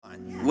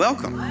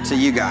Welcome to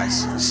you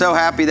guys. So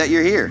happy that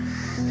you're here.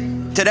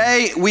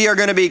 Today, we are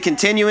going to be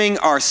continuing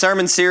our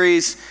sermon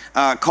series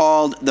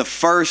called The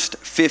First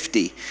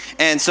 50.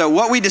 And so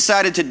what we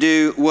decided to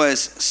do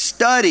was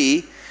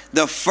study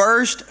the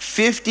first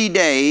 50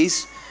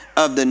 days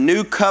of the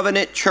New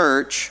Covenant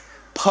Church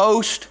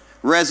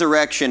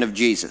post-resurrection of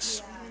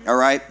Jesus. All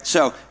right?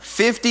 So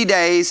 50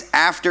 days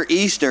after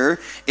Easter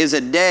is a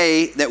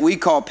day that we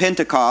call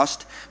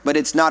Pentecost, but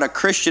it's not a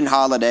Christian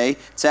holiday.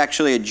 It's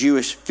actually a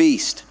Jewish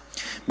feast.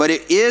 But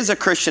it is a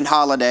Christian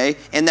holiday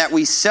in that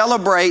we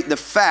celebrate the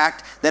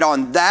fact that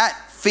on that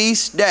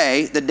feast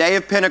day, the day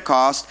of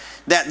Pentecost,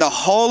 that the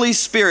Holy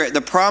Spirit,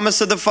 the promise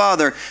of the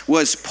Father,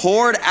 was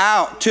poured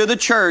out to the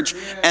church,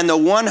 and the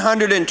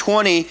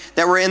 120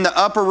 that were in the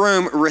upper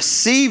room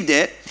received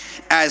it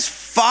as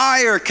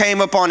fire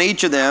came upon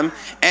each of them,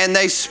 and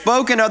they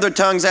spoke in other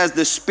tongues as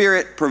the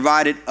Spirit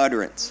provided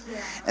utterance.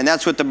 And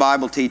that's what the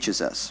Bible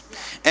teaches us.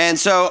 And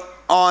so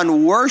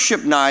on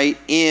worship night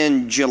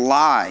in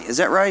July, is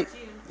that right?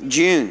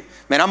 June.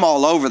 Man, I'm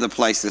all over the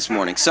place this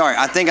morning. Sorry,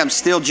 I think I'm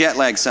still jet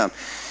lagged some.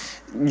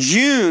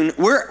 June,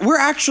 we're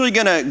actually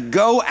going to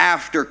go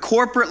after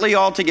corporately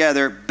all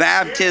together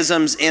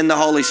baptisms in the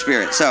Holy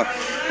Spirit. So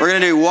we're going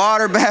to do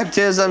water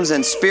baptisms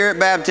and spirit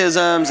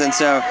baptisms. And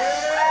so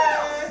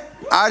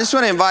I just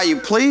want to invite you,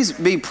 please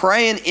be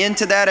praying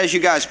into that as you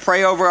guys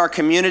pray over our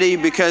community,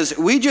 because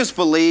we just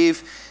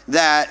believe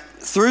that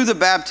through the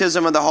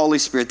baptism of the Holy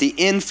Spirit, the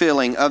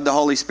infilling of the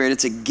Holy Spirit,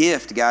 it's a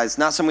gift, guys. It's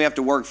not something we have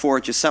to work for.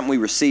 It's just something we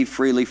receive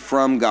freely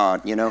from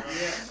God, you know.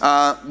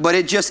 But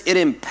it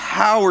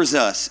empowers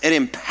us. It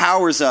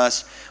empowers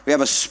us. We have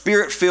a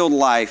Spirit-filled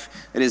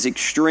life that is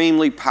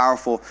extremely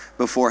powerful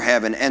before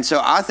heaven. And so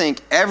I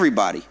think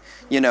everybody,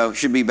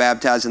 should be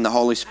baptized in the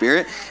Holy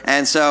Spirit.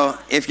 And so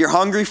if you're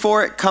hungry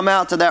for it, come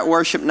out to that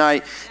worship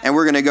night, and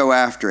we're going to go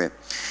after it.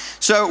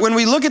 So when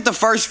we look at the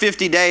first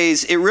 50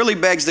 days, it really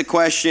begs the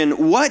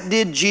question, what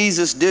did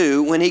Jesus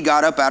do when he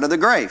got up out of the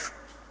grave?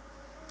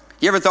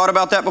 You ever thought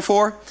about that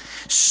before?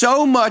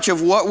 So much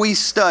of what we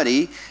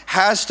study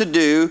has to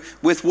do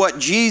with what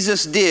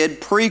Jesus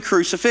did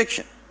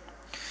pre-crucifixion.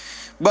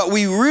 But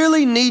we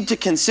really need to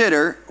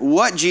consider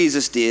what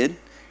Jesus did,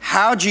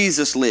 how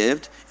Jesus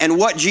lived, and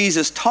what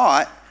Jesus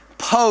taught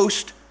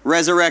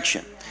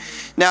post-resurrection.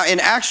 Now, in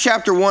Acts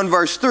chapter 1,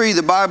 verse 3,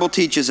 the Bible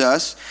teaches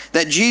us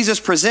that Jesus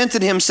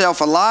presented himself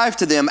alive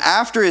to them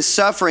after his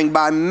suffering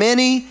by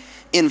many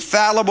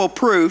infallible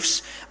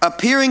proofs,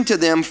 appearing to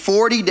them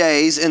 40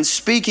 days and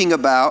speaking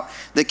about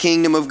the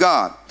kingdom of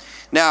God.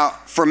 Now,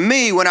 for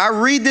me, when I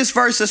read this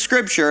verse of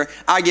Scripture,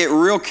 I get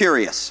real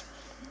curious,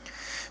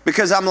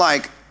 because I'm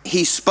like,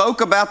 he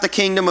spoke about the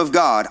kingdom of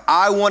God.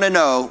 I want to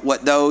know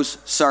what those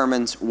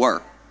sermons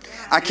were.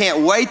 I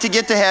can't wait to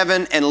get to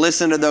heaven and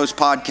listen to those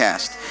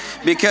podcasts.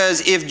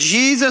 Because if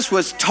Jesus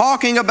was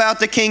talking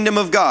about the kingdom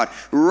of God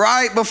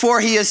right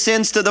before he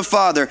ascends to the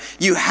Father,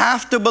 you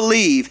have to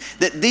believe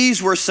that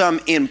these were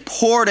some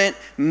important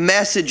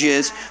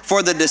messages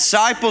for the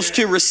disciples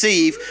to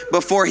receive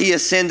before he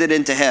ascended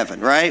into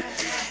heaven, right?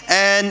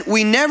 And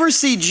we never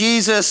see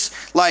Jesus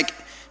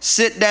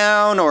sit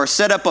down or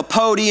set up a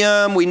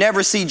podium. We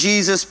never see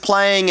Jesus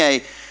playing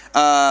a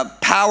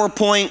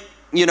PowerPoint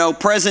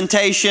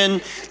presentation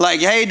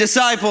like, hey,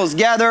 disciples,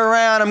 gather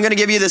around. I'm going to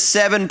give you the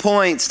 7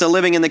 points to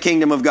living in the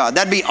kingdom of God.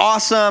 That'd be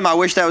awesome. I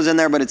wish that was in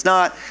there, but it's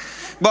not.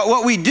 But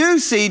what we do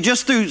see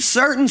just through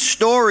certain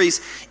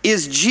stories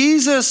is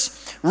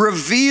Jesus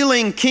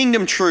revealing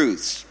kingdom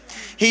truths.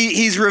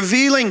 He's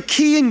revealing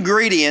key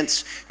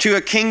ingredients to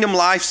a kingdom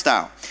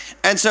lifestyle.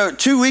 And so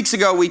 2 weeks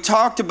ago, we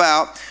talked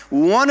about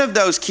one of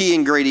those key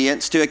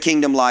ingredients to a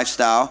kingdom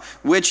lifestyle,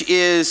 which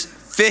is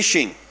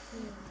fishing.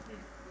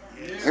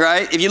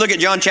 Right? If you look at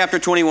John chapter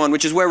 21,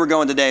 which is where we're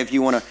going today, if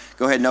you want to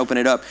go ahead and open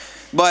it up.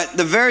 But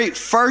the very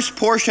first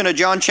portion of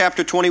John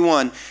chapter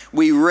 21,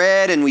 we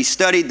read and we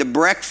studied the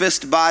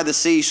breakfast by the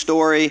sea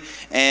story.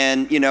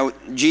 And,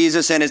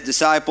 Jesus and his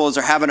disciples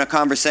are having a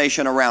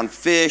conversation around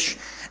fish.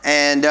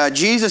 And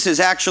Jesus is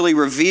actually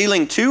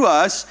revealing to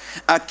us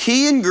a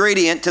key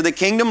ingredient to the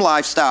kingdom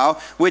lifestyle,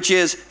 which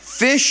is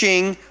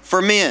fishing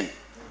for men.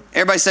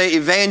 Everybody say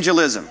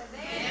evangelism.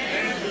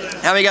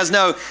 How many of you guys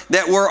know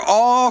that we're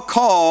all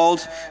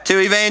called to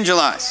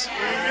evangelize?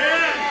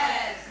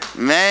 Yes.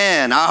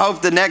 Man, I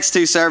hope the next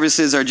two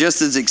services are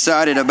just as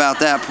excited about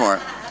that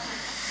part.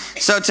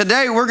 So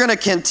today we're going to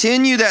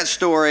continue that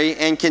story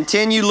and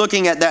continue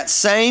looking at that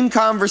same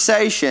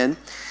conversation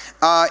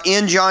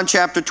in John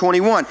chapter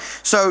 21.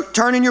 So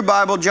turn in your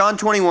Bible, John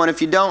 21.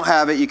 If you don't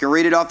have it, you can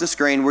read it off the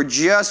screen. We're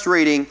just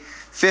reading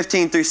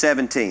 15 through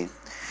 17.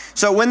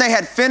 So when they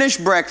had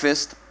finished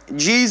breakfast,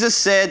 Jesus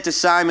said to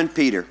Simon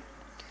Peter,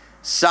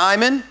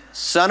 Simon,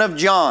 son of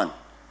John,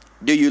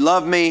 do you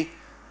love me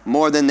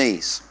more than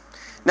these?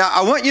 Now,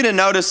 I want you to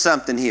notice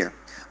something here.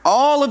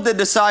 All of the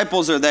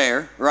disciples are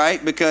there,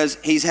 right?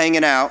 Because he's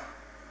hanging out.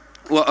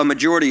 Well, a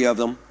majority of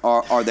them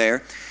are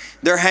there.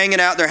 They're hanging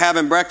out, they're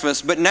having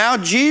breakfast. But now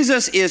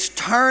Jesus is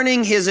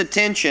turning his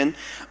attention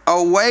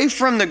away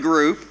from the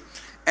group,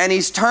 and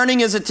he's turning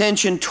his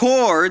attention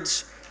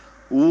towards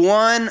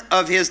one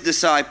of his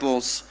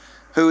disciples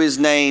who is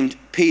named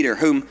Peter,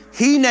 whom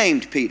he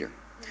named Peter.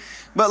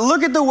 But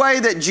look at the way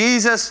that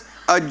Jesus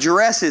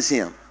addresses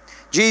him.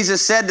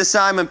 Jesus said to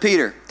Simon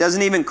Peter,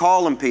 doesn't even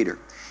call him Peter.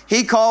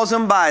 He calls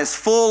him by his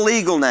full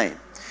legal name,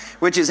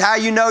 which is how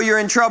you know you're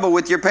in trouble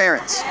with your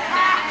parents.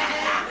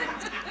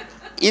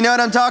 You know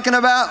what I'm talking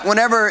about?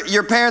 Whenever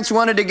your parents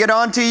wanted to get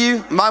on to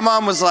you, my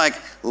mom was like,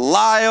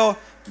 Lyle,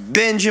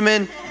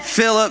 Benjamin,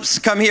 Phillips,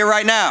 come here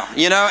right now,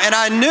 and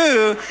I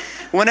knew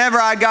whenever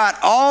I got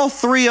all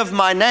three of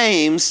my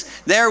names,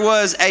 there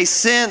was a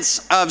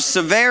sense of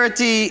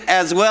severity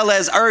as well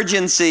as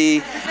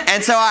urgency.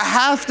 And so I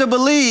have to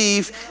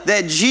believe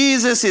that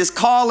Jesus is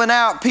calling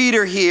out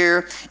Peter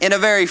here in a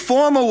very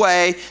formal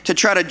way to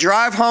try to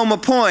drive home a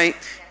point.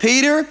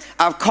 Peter,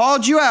 I've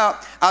called you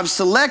out. I've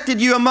selected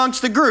you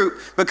amongst the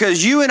group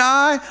because you and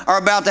I are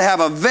about to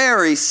have a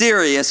very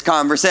serious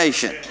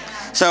conversation.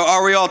 So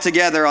are we all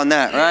together on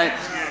that, right?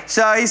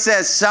 So he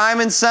says,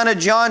 Simon, son of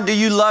John, do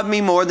you love me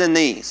more than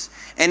these?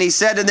 And he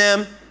said to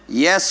them,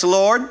 yes,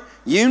 Lord,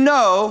 you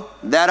know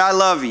that I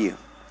love you.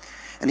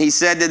 And he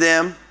said to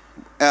him,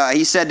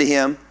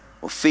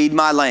 well, feed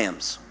my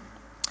lambs.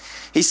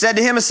 He said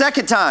to him a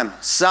second time,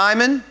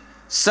 Simon,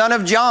 son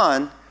of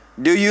John,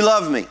 do you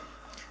love me?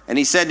 And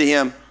he said to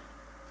him,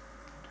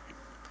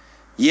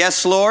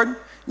 yes, Lord,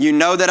 you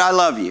know that I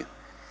love you.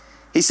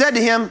 He said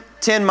to him,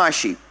 tend my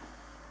sheep.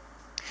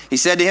 He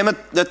said to him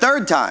the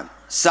third time,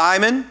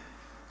 Simon,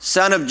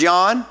 son of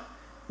John,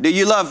 do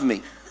you love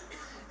me?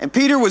 And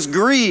Peter was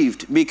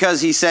grieved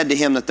because he said to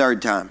him the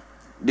third time,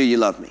 do you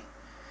love me?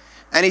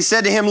 And he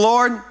said to him,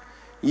 Lord,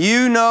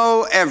 you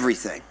know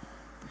everything.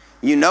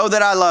 You know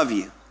that I love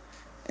you.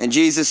 And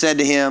Jesus said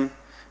to him,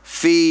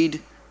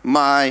 feed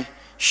my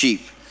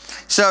sheep.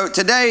 So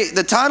today,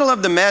 the title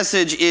of the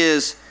message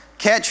is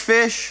Catch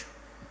Fish,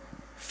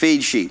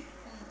 Feed Sheep.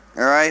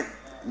 All right?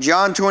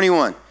 John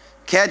 21.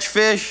 Catch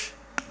fish,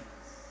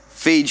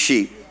 feed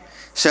sheep.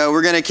 So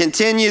we're going to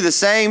continue the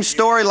same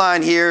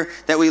storyline here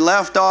that we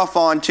left off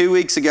on 2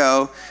 weeks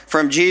ago,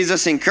 from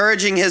Jesus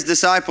encouraging his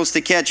disciples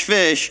to catch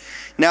fish,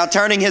 now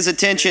turning his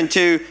attention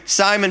to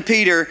Simon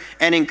Peter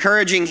and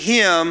encouraging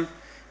him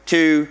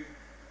to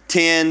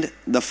tend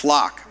the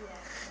flock.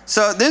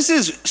 So this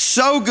is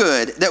so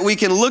good that we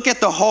can look at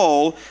the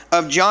whole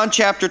of John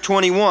chapter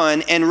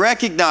 21 and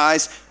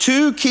recognize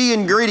two key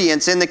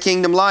ingredients in the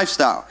kingdom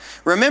lifestyle.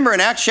 Remember in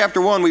Acts chapter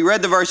 1, we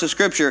read the verse of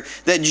scripture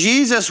that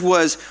Jesus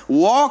was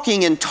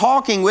walking and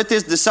talking with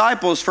his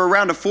disciples for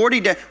around a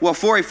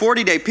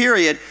 40-day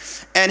period,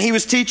 and he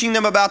was teaching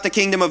them about the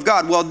kingdom of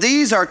God. Well,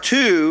 these are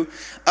two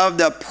of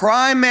the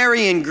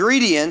primary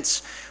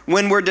ingredients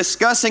when we're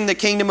discussing the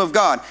kingdom of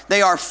God.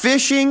 They are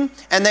fishing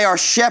and they are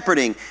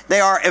shepherding.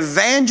 They are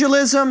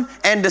evangelism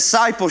and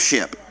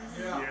discipleship.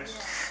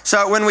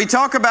 So when we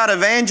talk about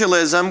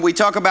evangelism, we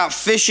talk about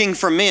fishing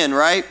for men,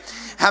 right?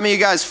 How many of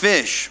you guys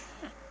fish?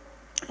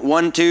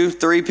 1, 2,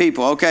 3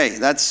 people. Okay,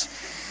 that's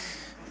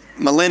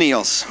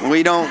millennials.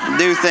 We don't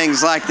do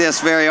things like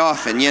this very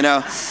often,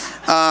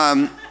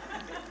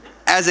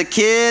 As a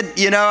kid,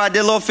 I did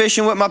a little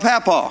fishing with my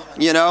papa,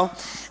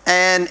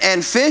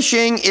 And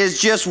fishing is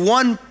just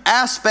one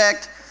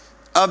aspect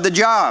of the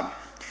job.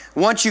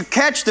 Once you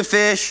catch the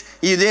fish,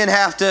 you then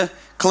have to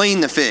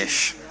clean the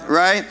fish,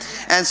 right?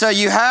 And so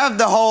you have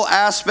the whole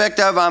aspect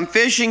of I'm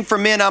fishing for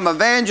men, I'm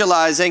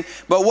evangelizing,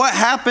 but what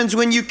happens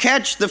when you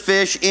catch the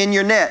fish in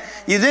your net?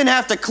 You then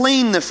have to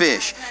clean the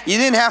fish. You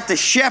then have to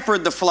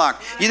shepherd the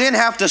flock. You then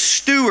have to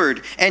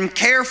steward and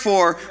care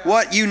for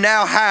what you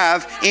now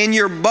have in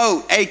your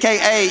boat,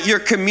 aka your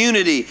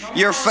community,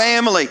 your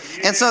family.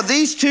 And so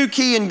these two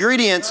key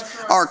ingredients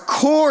are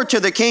core to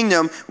the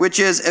kingdom, which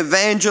is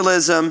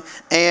evangelism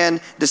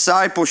and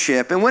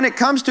discipleship. And when it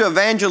comes to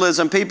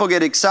evangelism, people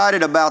get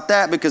excited about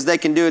that because they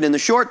can do it in the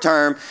short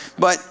term,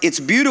 but it's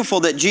beautiful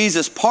that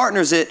Jesus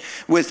partners it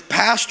with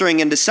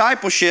pastoring and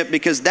discipleship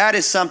because that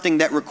is something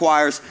that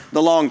requires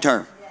the long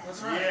term.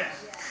 That's right.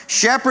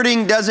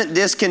 Shepherding doesn't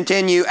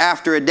discontinue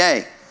after a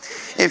day.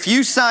 If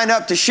you sign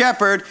up to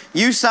shepherd,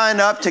 you sign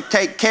up to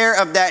take care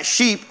of that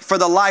sheep for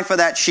the life of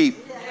that sheep.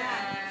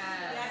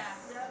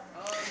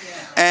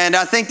 And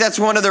I think that's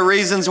one of the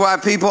reasons why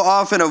people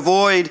often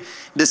avoid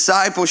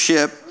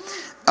discipleship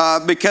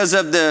because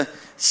of the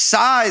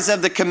size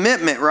of the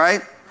commitment,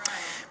 right?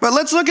 But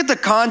let's look at the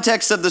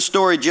context of the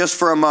story just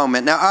for a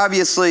moment. Now,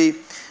 obviously,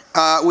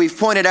 we've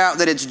pointed out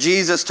that it's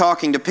Jesus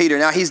talking to Peter.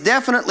 Now, he's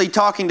definitely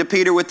talking to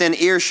Peter within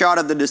earshot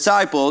of the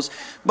disciples.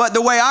 But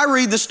the way I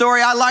read the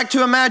story, I like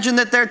to imagine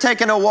that they're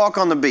taking a walk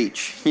on the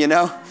beach,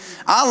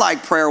 I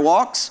like prayer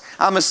walks.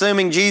 I'm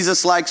assuming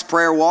Jesus likes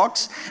prayer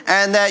walks.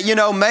 And that,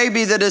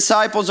 maybe the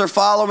disciples are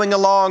following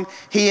along,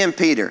 he and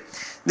Peter.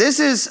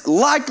 This is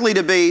likely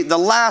to be the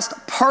last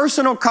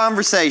personal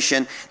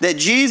conversation that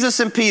Jesus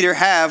and Peter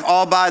have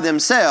all by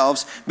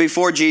themselves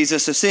before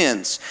Jesus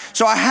ascends.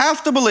 So I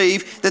have to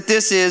believe that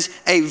this is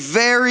a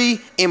very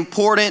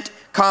important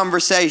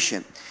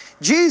conversation.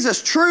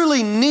 Jesus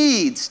truly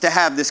needs to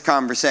have this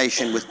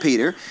conversation with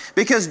Peter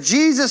because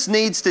Jesus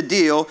needs to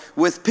deal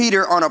with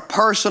Peter on a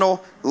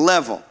personal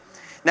level.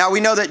 Now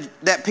we know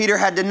that Peter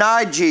had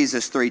denied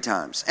Jesus 3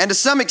 times. And to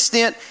some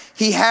extent,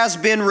 he has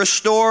been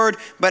restored,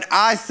 but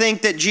I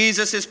think that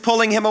Jesus is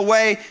pulling him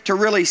away to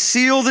really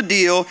seal the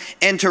deal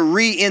and to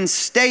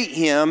reinstate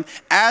him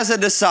as a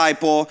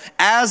disciple,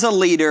 as a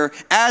leader,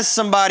 as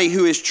somebody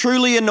who is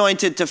truly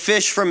anointed to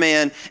fish for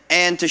men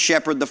and to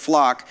shepherd the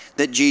flock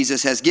that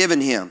Jesus has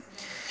given him.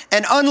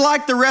 And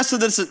unlike the rest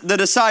of the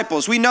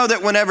disciples, we know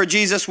that whenever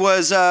Jesus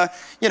was,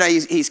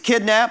 he's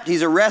kidnapped,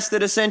 he's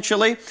arrested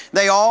essentially,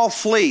 they all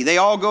flee, they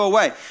all go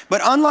away.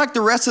 But unlike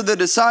the rest of the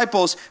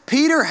disciples,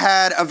 Peter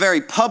had a very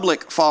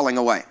public falling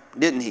away,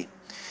 didn't he?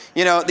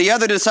 You know, the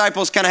other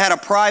disciples kind of had a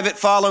private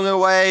falling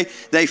away.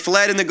 They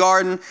fled in the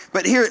garden.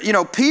 But here,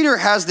 Peter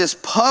has this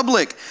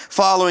public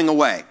falling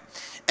away.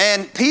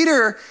 And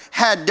Peter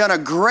had done a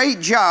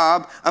great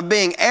job of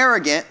being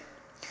arrogant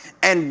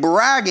and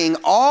bragging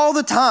all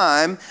the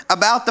time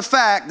about the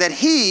fact that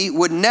he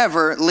would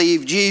never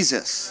leave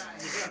Jesus.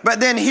 But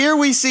then here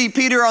we see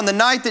Peter on the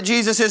night that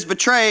Jesus is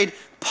betrayed,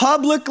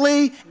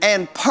 publicly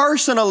and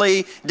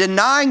personally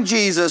denying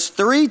Jesus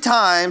 3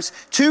 times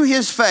to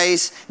his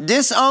face,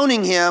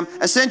 disowning him,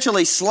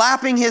 essentially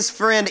slapping his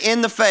friend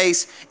in the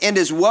face in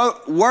his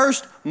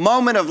worst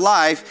moment of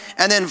life,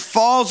 and then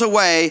falls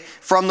away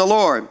from the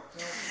Lord.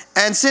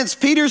 And since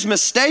Peter's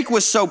mistake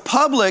was so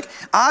public,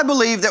 I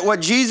believe that what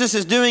Jesus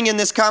is doing in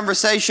this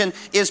conversation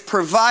is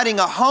providing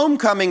a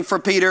homecoming for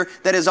Peter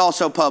that is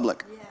also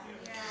public.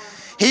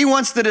 He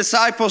wants the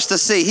disciples to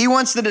see. He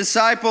wants the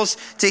disciples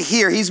to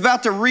hear. He's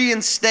about to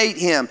reinstate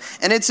him.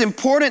 And it's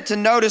important to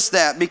notice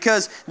that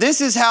because this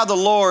is how the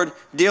Lord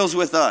deals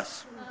with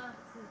us.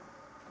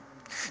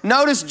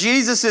 Notice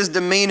Jesus'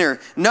 demeanor.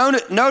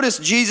 Notice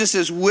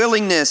Jesus'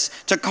 willingness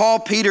to call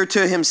Peter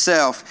to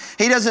himself.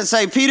 He doesn't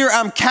say, Peter,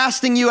 I'm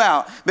casting you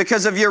out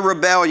because of your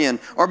rebellion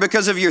or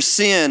because of your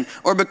sin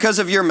or because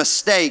of your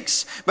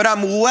mistakes, but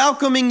I'm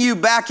welcoming you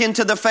back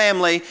into the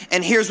family,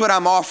 and here's what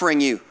I'm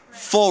offering you: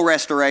 full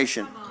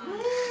restoration.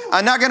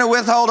 I'm not going to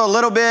withhold a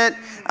little bit.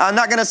 I'm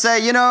not going to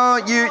say, you're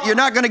not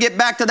going to get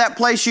back to that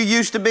place you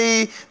used to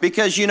be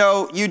because, you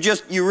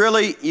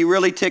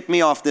really ticked me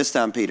off this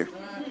time, Peter.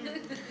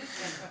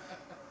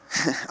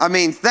 I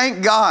mean,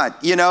 thank God,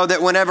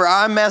 that whenever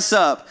I mess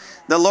up,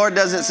 the Lord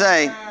doesn't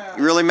say,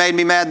 you really made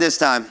me mad this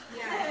time.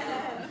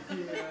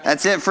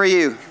 That's it for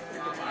you.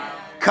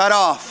 Cut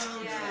off.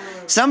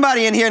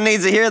 Somebody in here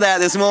needs to hear that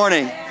this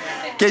morning.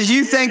 Because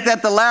you think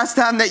that the last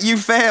time that you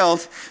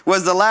failed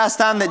was the last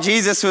time that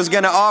Jesus was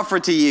going to offer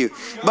to you.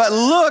 But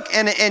look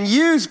and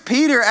use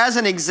Peter as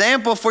an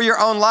example for your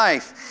own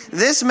life.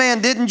 This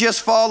man didn't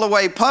just fall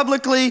away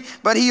publicly,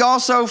 but he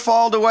also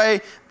fell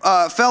away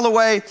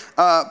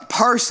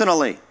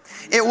personally.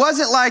 It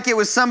wasn't like it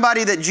was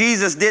somebody that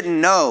Jesus didn't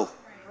know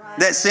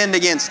that sinned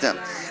against him.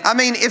 I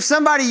mean, if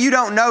somebody you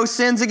don't know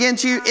sins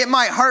against you, it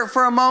might hurt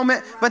for a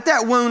moment, but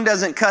that wound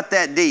doesn't cut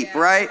that deep,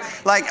 right?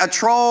 Like a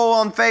troll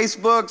on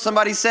Facebook,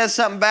 somebody says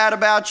something bad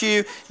about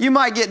you, you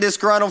might get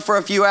disgruntled for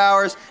a few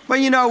hours, but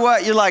you know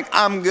what? You're like,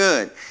 I'm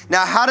good.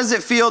 Now, how does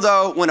it feel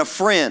though when a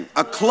friend,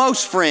 a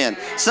close friend,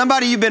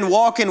 somebody you've been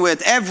walking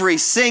with every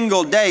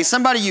single day,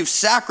 somebody you've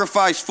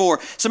sacrificed for,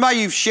 somebody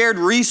you've shared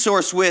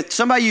resource with,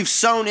 somebody you've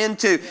sown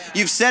into,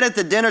 you've sat at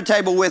the dinner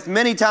table with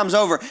many times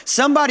over,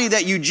 somebody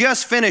that you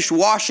just finished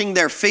washing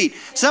their feet,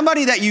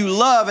 somebody that you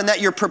love and that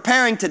you're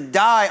preparing to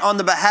die on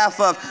the behalf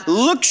of,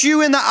 looks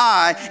you in the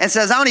eye and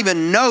says, I don't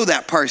even know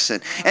that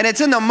person. And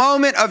it's in the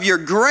moment of your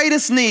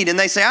greatest need, and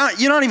they say,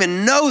 you don't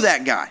even know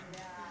that guy.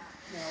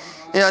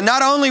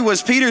 Not only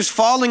was Peter's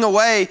falling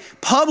away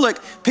public,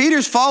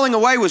 Peter's falling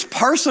away was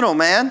personal,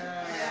 man.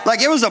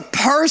 Like it was a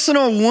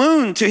personal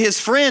wound to his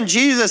friend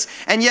Jesus,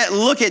 and yet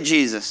look at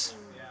Jesus.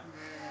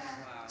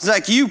 It's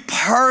like, you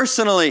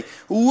personally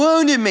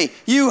wounded me.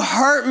 You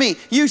hurt me.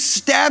 You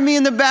stabbed me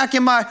in the back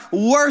in my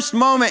worst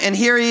moment. And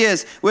here he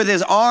is with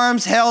his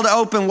arms held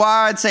open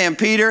wide saying,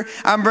 Peter,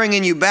 I'm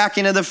bringing you back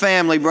into the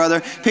family,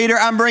 brother. Peter,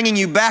 I'm bringing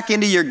you back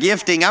into your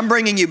gifting. I'm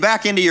bringing you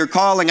back into your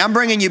calling. I'm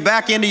bringing you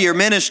back into your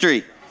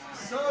ministry.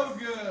 So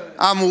good.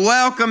 I'm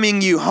welcoming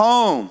you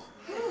home.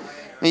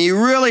 And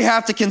you really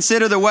have to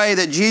consider the way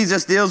that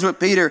Jesus deals with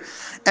Peter.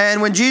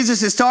 And when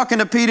Jesus is talking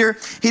to Peter,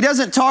 he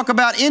doesn't talk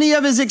about any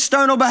of his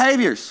external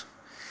behaviors.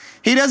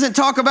 He doesn't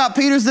talk about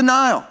Peter's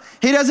denial.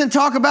 He doesn't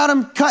talk about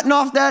him cutting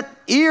off that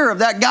ear of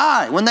that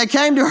guy when they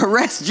came to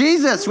arrest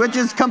Jesus, which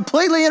is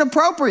completely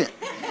inappropriate.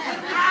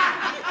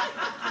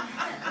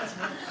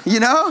 He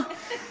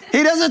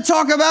doesn't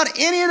talk about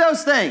any of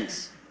those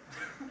things.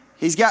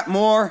 He's got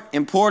more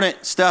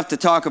important stuff to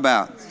talk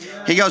about.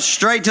 He goes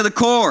straight to the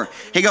core.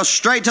 He goes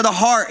straight to the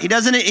heart. He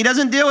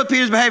doesn't deal with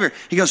Peter's behavior.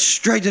 He goes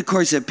straight to the core.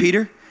 He said,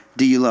 Peter,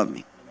 do you love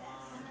me?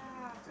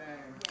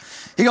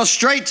 He goes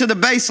straight to the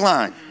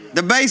baseline,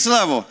 the base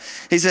level.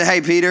 He said,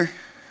 hey, Peter,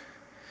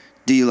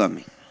 do you love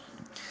me?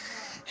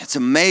 It's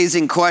an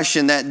amazing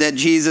question that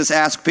Jesus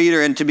asked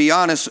Peter. And to be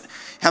honest,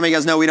 how many of you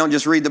guys know we don't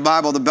just read the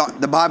Bible,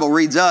 the Bible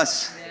reads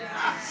us?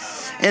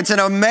 It's an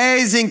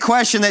amazing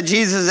question that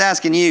Jesus is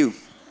asking you.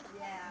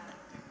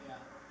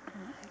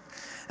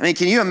 I mean,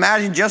 can you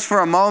imagine just for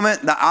a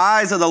moment the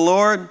eyes of the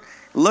Lord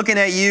looking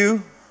at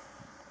you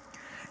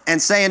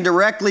and saying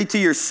directly to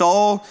your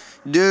soul,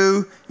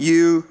 do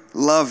you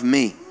love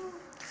me?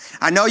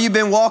 I know you've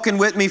been walking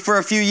with me for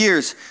a few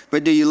years,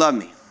 but do you love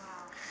me?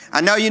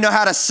 I know you know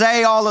how to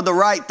say all of the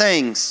right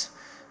things,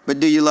 but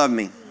do you love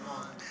me?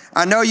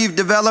 I know you've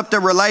developed a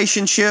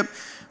relationship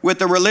with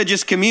the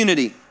religious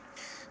community,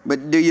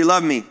 but do you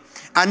love me?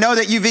 I know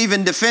that you've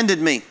even defended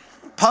me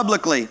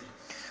publicly,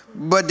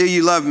 but do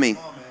you love me?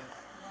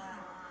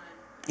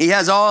 He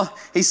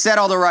said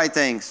all the right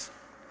things,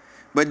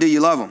 but do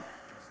you love him?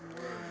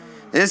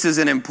 This is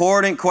an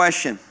important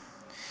question.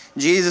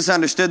 Jesus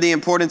understood the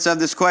importance of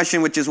this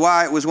question, which is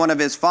why it was one of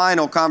his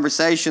final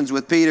conversations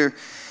with Peter.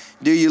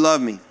 Do you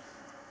love me?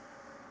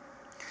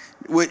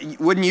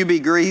 Wouldn't you be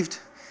grieved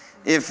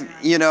if,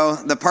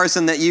 the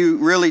person that you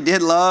really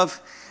did love,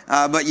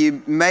 but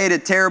you made a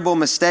terrible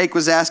mistake,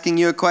 was asking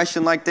you a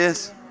question like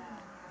this?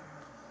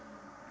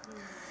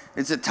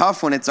 It's a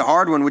tough one. It's a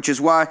hard one, which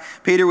is why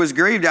Peter was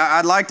grieved.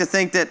 I'd like to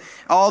think that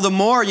all the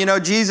more,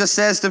 Jesus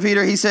says to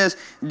Peter, he says,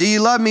 do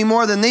you love me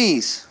more than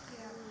these?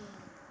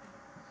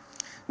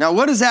 Now,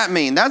 what does that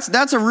mean?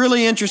 That's a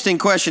really interesting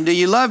question. Do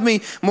you love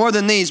me more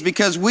than these?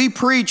 Because we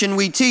preach and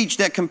we teach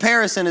that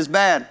comparison is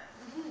bad.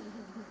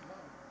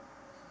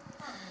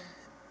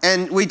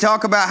 And we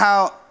talk about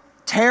how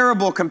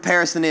terrible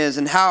comparison is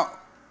and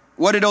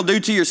what it'll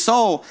do to your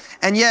soul.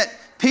 And yet,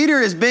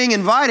 Peter is being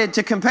invited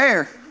to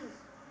compare.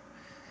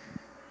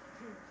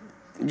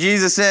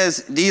 Jesus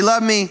says, do you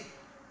love me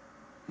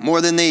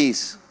more than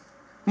these?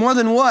 More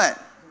than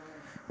what?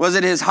 Was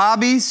it his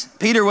hobbies?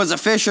 Peter was a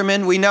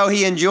fisherman. We know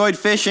he enjoyed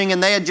fishing,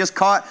 and they had just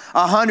caught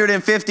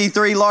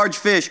 153 large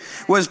fish.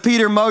 Was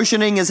Peter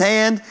motioning his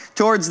hand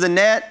towards the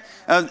net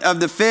of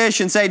the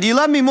fish and say, do you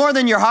love me more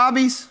than your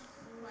hobbies?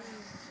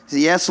 He said,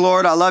 yes,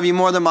 Lord, I love you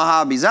more than my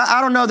hobbies. I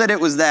don't know that it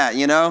was that,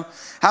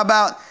 How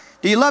about,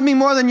 do you love me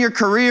more than your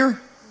career?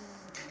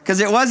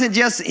 Because it wasn't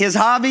just his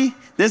hobby.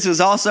 This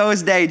was also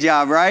his day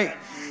job, right?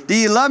 Do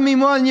you love me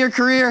more than your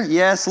career?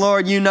 Yes,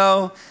 Lord,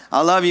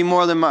 I love you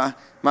more than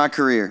my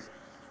career.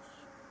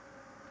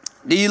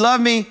 Do you love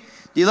me?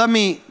 Do you love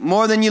me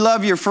more than you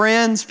love your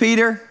friends,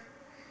 Peter?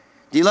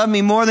 Do you love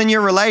me more than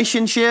your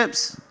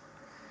relationships?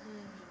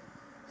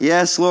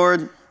 Yes,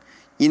 Lord,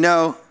 you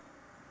know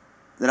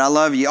that I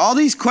love you. All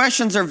these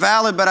questions are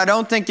valid, but I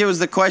don't think it was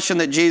the question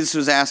that Jesus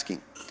was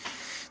asking.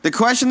 The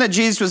question that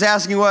Jesus was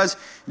asking was,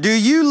 do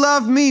you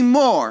love me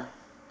more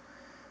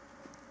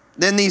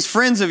than these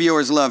friends of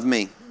yours love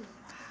me?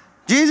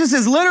 Jesus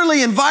is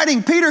literally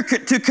inviting Peter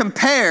to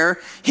compare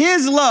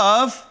his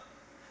love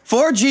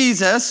for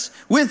Jesus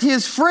with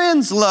his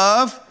friends'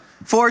 love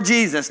for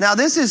Jesus. Now,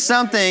 this is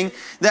something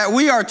that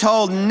we are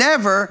told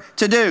never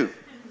to do.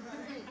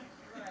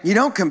 You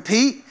don't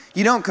compete.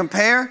 You don't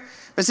compare.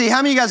 But see, how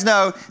many of you guys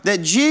know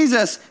that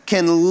Jesus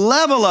can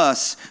level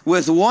us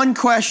with one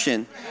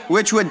question,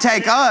 which would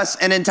take us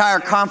an entire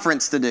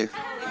conference to do?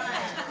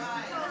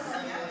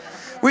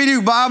 We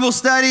do Bible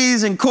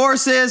studies and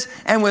courses,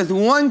 and with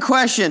one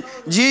question,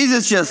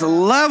 Jesus just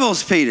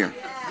levels Peter.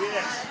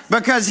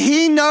 Because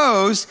he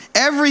knows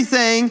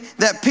everything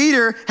that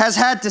Peter has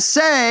had to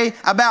say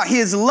about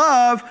his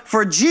love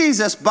for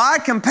Jesus by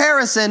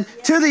comparison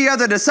to the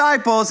other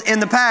disciples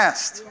in the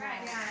past.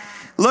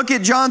 Look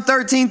at John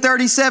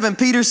 13:37.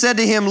 Peter said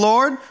to him,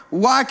 Lord,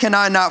 why can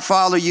I not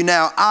follow you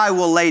now? I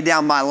will lay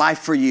down my life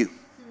for you.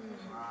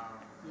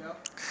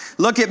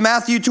 Look at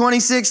Matthew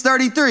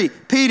 26:33.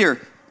 Peter,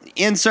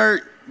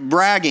 insert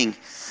bragging,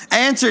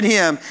 answered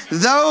him,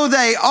 though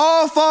they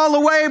all fall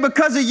away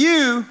because of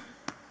you,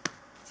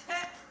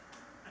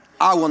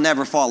 I will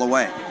never fall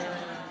away.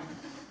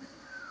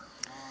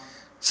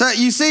 So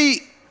you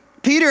see,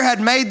 Peter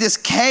had made this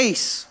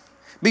case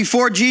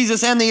before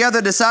Jesus and the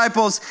other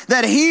disciples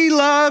that he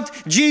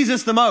loved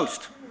Jesus the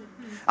most.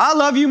 I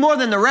love you more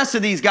than the rest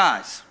of these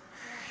guys.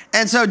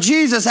 And so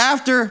Jesus,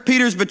 after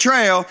Peter's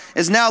betrayal,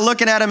 is now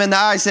looking at him in the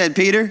eye and said,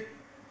 Peter,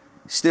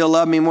 still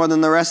love me more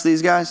than the rest of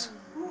these guys?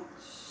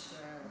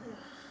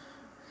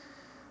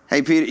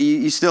 Hey, Peter,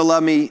 you still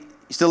love me?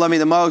 You still love me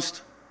the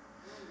most?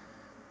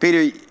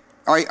 Peter,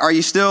 are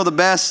you still the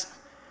best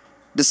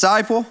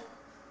disciple?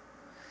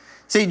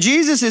 See,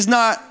 Jesus is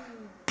not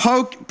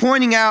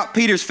pointing out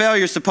Peter's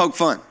failures to poke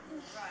fun.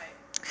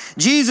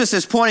 Jesus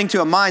is pointing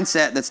to a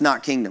mindset that's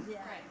not kingdom.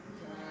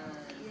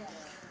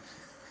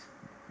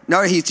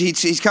 No,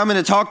 he's coming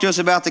to talk to us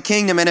about the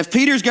kingdom. And if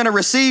Peter's going to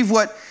receive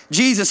what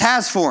Jesus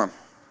has for him,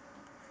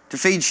 to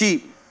feed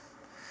sheep,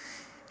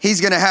 he's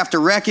going to have to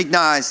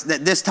recognize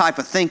that this type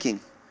of thinking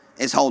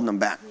is holding him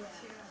back.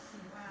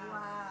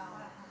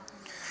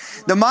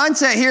 The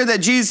mindset here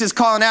that Jesus is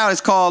calling out is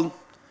called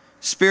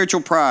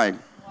spiritual pride.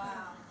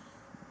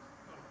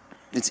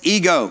 It's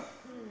ego.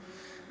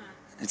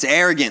 It's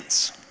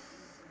arrogance.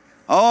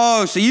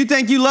 Oh, so you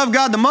think you love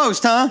God the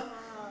most, huh?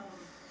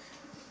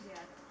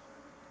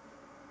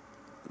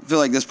 I feel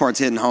like this part's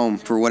hitting home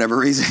for whatever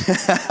reason.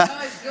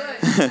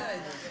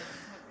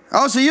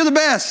 Oh, so you're the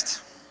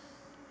best.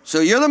 So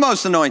you're the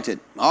most anointed.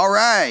 All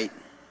right.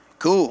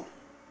 Cool.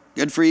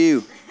 Good for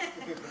you.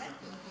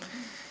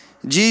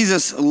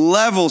 Jesus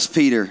levels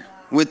Peter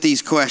with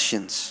these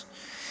questions.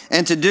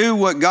 And to do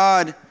what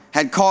God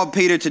had called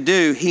Peter to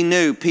do, he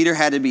knew Peter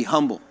had to be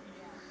humble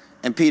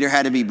and Peter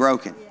had to be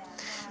broken.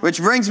 Which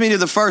brings me to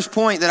the first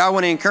point that I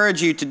want to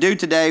encourage you to do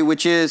today,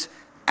 which is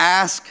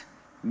ask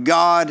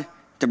God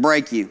to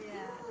break you.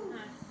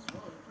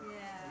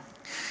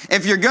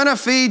 If you're going to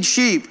feed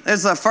sheep,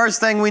 that's the first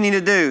thing we need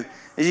to do,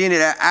 is you need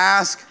to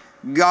ask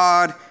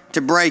God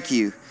to break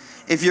you.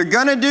 If you're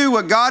going to do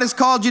what God has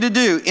called you to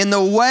do in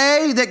the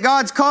way that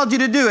God's called you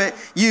to do it,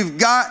 you've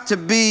got to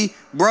be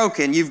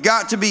broken. You've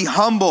got to be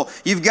humble.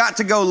 You've got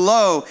to go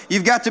low.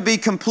 You've got to be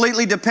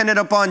completely dependent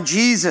upon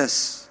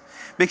Jesus.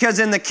 Because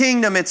in the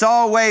kingdom, it's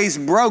always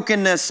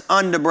brokenness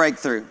unto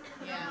breakthrough.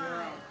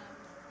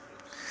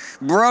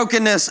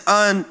 Brokenness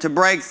unto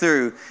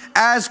breakthrough.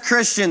 As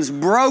Christians,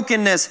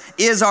 brokenness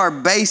is our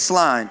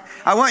baseline.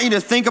 I want you to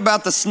think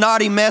about the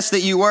snotty mess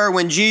that you were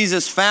when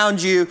Jesus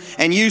found you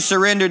and you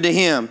surrendered to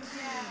Him.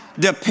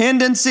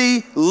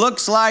 Dependency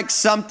looks like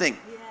something.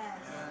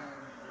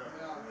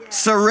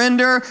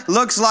 Surrender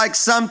looks like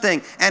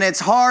something. And it's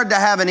hard to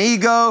have an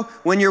ego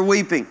when you're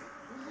weeping.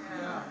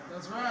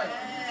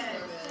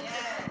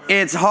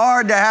 It's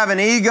hard to have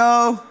an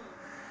ego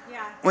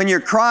when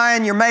you're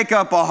crying your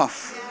makeup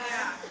off.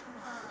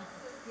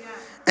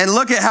 And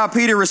look at how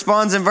Peter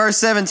responds in verse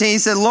 17. He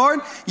said, Lord,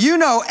 you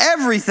know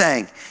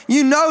everything.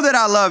 You know that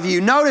I love you.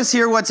 Notice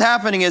here what's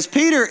happening is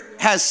Peter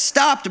has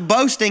stopped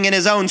boasting in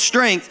his own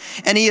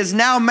strength, and he is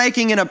now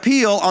making an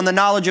appeal on the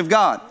knowledge of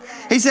God.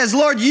 He says,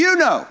 Lord, you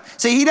know.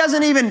 See, he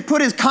doesn't even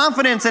put his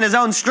confidence in his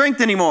own strength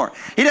anymore.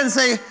 He doesn't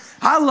say,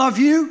 I love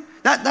you.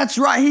 That's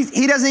right.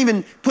 He doesn't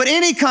even put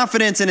any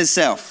confidence in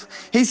himself.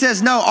 He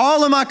says, no,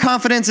 all of my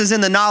confidence is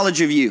in the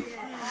knowledge of you.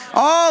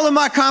 All of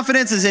my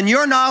confidence is in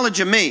your knowledge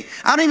of me.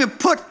 I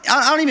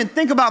don't even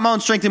think about my own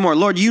strength anymore.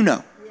 Lord, you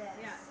know.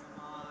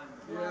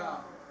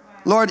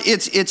 Lord,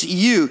 it's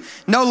you.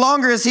 No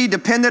longer is he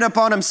dependent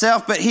upon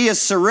himself, but he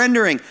is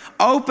surrendering,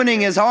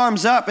 opening his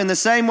arms up in the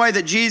same way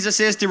that Jesus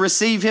is to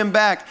receive him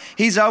back.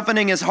 He's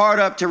opening his heart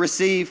up to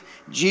receive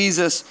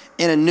Jesus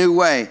in a new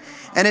way.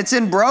 And it's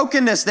in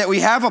brokenness that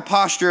we have a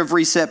posture of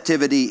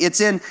receptivity. It's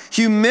in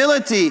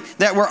humility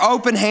that we're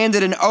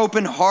open-handed and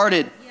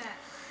open-hearted.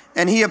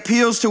 And he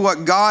appeals to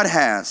what God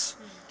has,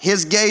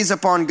 his gaze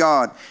upon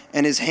God,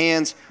 and his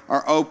hands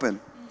are open.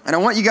 And I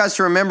want you guys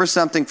to remember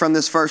something from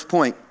this first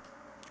point.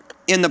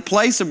 In the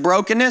place of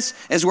brokenness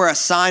is where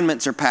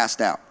assignments are passed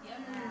out.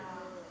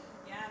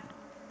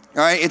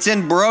 All right, it's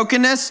in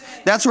brokenness.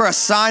 That's where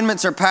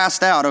assignments are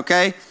passed out.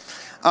 Okay,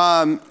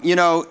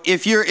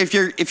 if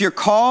you're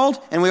called,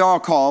 and we are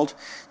called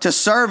to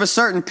serve a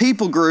certain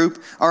people group.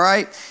 All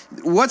right,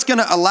 what's going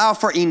to allow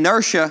for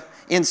inertia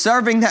in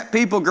serving that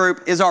people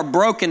group is our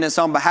brokenness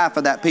on behalf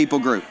of that people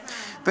group.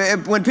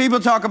 But when people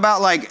talk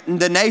about like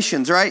the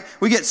nations, right?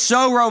 We get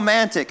so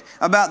romantic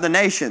about the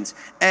nations.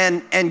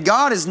 And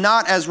God is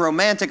not as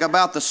romantic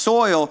about the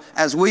soil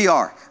as we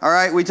are. All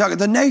right? We talk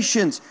the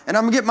nations, and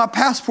I'm going to get my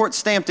passport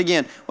stamped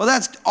again. Well,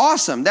 that's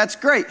awesome. That's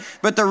great.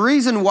 But the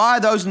reason why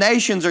those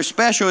nations are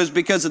special is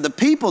because of the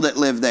people that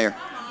live there.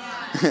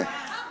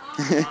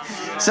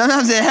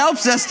 Sometimes it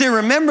helps us to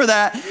remember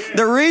that.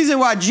 The reason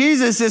why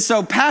Jesus is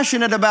so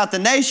passionate about the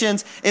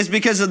nations is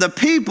because of the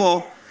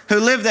people who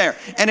live there.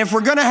 And if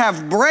we're going to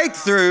have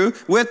breakthrough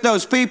with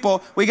those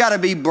people, we got to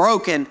be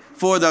broken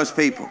for those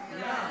people.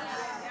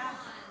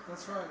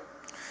 That's right.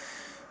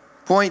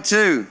 Point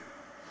 2,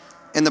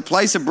 in the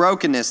place of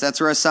brokenness, that's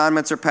where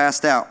assignments are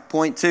passed out.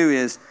 Point 2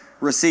 is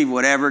receive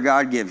whatever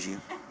God gives you.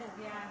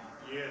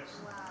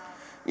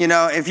 You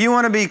know, if you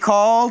want to be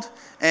called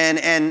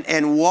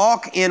and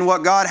walk in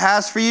what God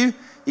has for you,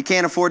 you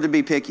can't afford to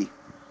be picky.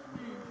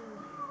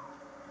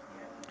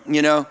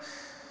 You know,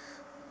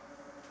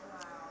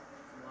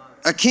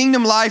 a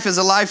kingdom life is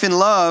a life in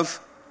love,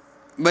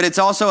 but it's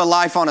also a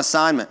life on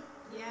assignment.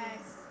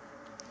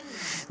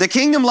 Yes. The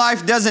kingdom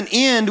life doesn't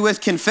end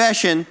with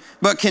confession,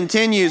 but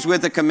continues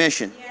with a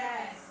commission.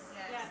 Yes.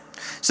 Yes.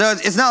 So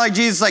it's not like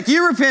Jesus like,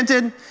 you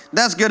repented,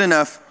 that's good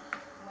enough.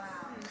 Wow.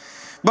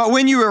 But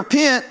when you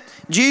repent,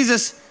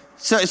 Jesus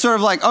sort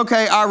of like,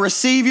 okay, I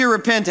receive your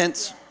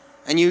repentance,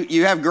 and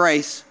you have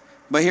grace,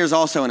 but here's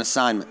also an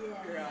assignment.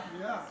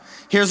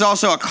 Here's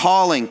also a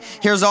calling.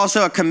 Here's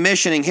also a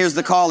commissioning. Here's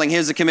the calling.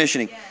 Here's the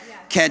commissioning.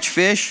 Catch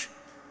fish,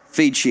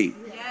 feed sheep.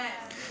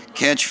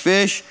 Catch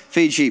fish,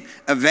 feed sheep.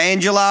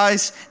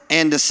 Evangelize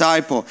and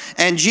disciple.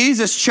 And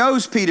Jesus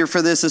chose Peter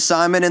for this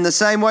assignment in the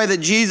same way that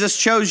Jesus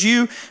chose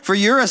you for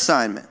your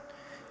assignment.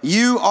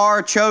 You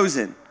are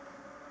chosen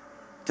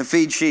to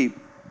feed sheep,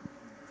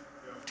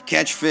 to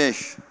catch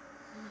fish.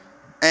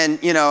 And,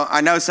 you know,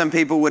 I know some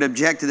people would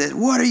object to this.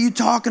 What are you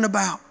talking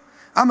about?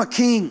 I'm a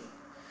king.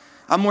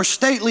 I'm more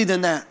stately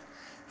than that.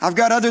 I've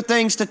got other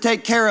things to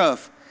take care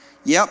of.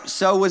 Yep,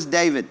 so was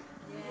David.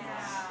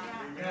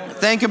 Yeah.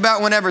 Think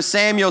about whenever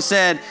Samuel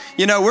said,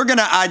 you know, we're going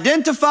to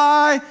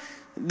identify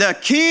the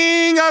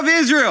king of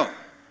Israel.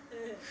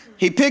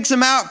 He picks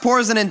him out,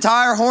 pours an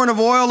entire horn of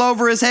oil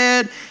over his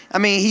head. I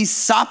mean, he's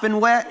sopping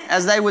wet,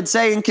 as they would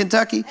say in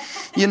Kentucky.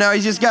 You know,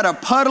 he's just got a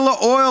puddle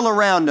of oil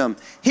around him.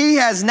 He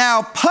has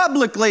now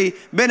publicly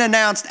been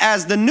announced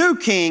as the new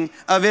king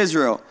of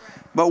Israel.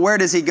 But where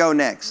does he go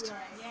next?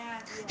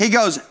 He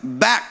goes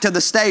back to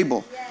the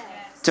stable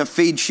to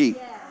feed sheep.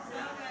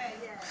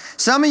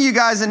 Some of you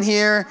guys in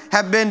here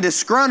have been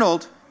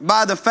disgruntled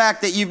by the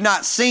fact that you've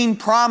not seen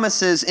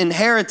promises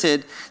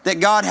inherited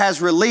that God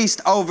has released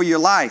over your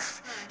life.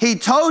 He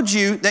told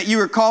you that you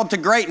were called to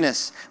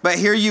greatness, but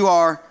here you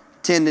are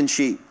tending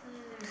sheep.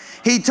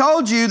 He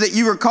told you that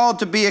you were called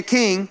to be a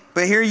king,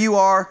 but here you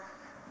are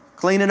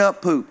cleaning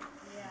up poop.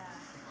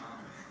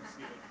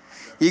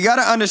 You got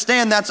to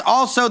understand that's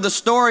also the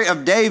story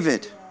of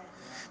David,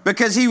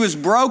 because he was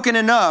broken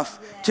enough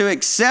to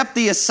accept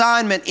the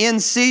assignment in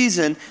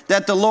season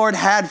that the Lord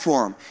had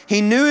for him.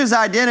 He knew his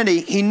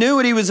identity. He knew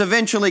what he was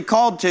eventually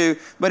called to,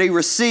 but he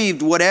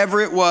received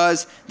whatever it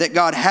was that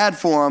God had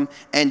for him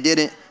and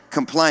didn't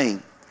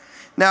complain.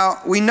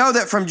 Now, we know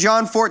that from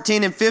John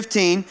 14 and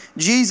 15,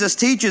 Jesus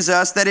teaches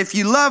us that if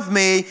you love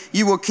me,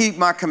 you will keep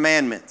my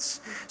commandments.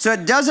 So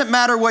it doesn't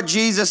matter what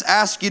Jesus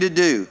asks you to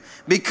do.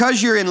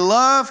 Because you're in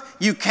love,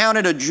 you count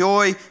it a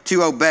joy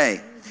to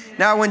obey.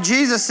 Now, when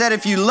Jesus said,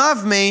 if you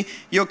love me,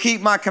 you'll keep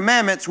my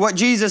commandments, what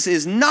Jesus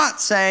is not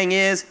saying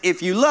is,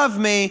 if you love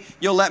me,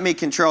 you'll let me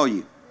control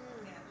you.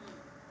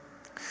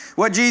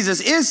 What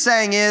Jesus is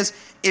saying is,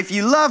 if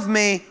you love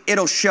me,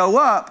 it'll show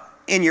up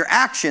in your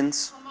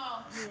actions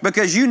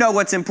because you know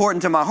what's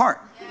important to my heart.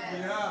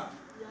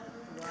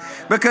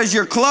 Because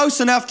you're close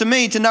enough to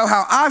me to know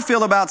how I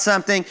feel about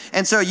something,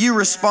 and so you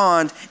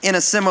respond in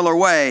a similar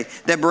way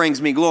that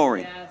brings me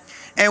glory.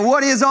 And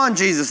what is on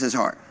Jesus'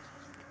 heart?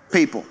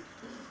 People.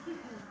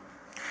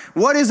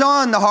 What is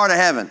on the heart of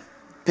heaven?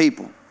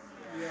 People.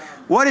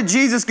 What did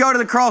Jesus go to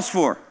the cross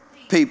for?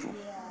 People.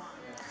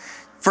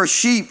 For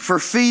sheep, for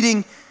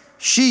feeding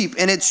sheep.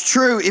 And it's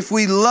true, if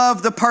we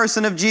love the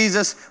person of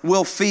Jesus,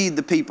 we'll feed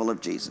the people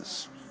of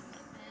Jesus.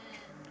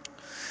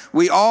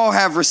 We all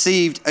have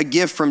received a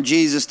gift from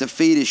Jesus to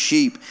feed his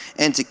sheep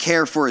and to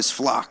care for his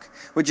flock,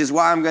 which is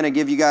why I'm going to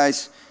give you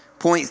guys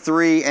point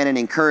 3 and an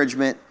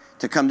encouragement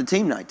to come to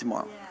team night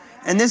tomorrow.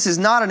 And this is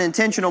not an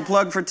intentional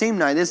plug for team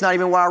night. This is not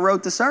even why I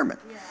wrote the sermon.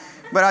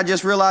 But I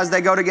just realized they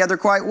go together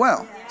quite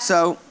well.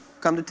 So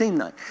come to team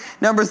night.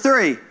 Number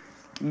 3,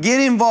 get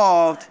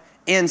involved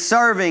in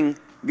serving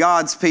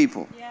God's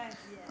people.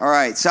 All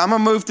right, so I'm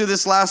going to move through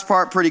this last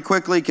part pretty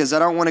quickly because I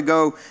don't want to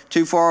go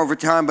too far over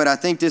time, but I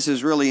think this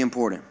is really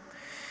important.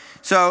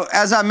 So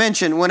as I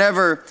mentioned,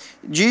 whenever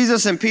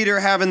Jesus and Peter are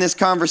having this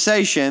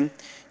conversation,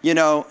 you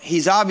know,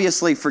 he's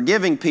obviously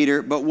forgiving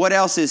Peter, but what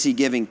else is he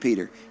giving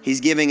Peter? He's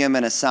giving him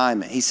an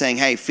assignment. He's saying,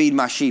 hey, feed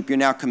my sheep. You're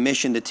now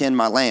commissioned to tend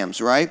my lambs,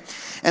 right?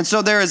 And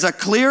so there is a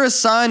clear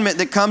assignment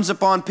that comes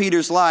upon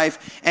Peter's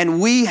life,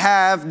 and we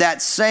have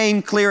that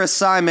same clear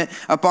assignment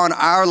upon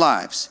our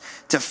lives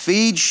to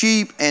feed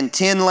sheep and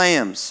tend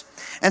lambs.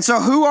 And so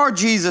who are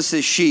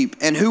Jesus' sheep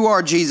and who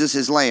are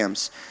Jesus'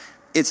 lambs?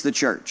 It's the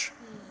church.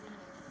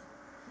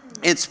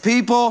 It's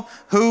people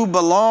who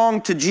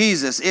belong to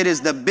Jesus. It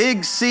is the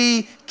big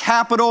C,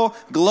 capital,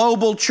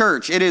 global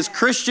church. It is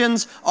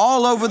Christians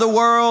all over the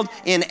world,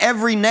 in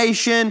every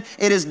nation.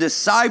 It is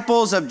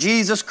disciples of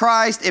Jesus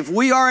Christ. If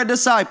we are a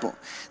disciple,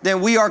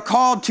 then we are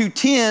called to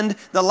tend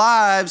the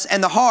lives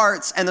and the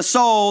hearts and the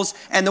souls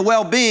and the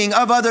well-being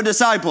of other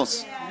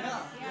disciples. Yeah,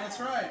 that's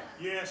right.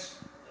 Yes.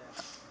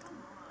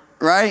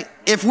 Right?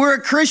 If we're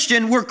a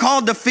Christian, we're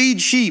called to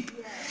feed sheep.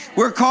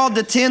 We're called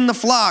to tend the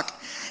flock.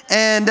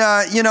 And,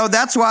 you know,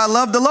 that's why I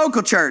love the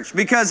local church,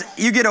 because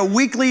you get a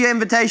weekly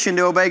invitation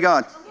to obey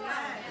God.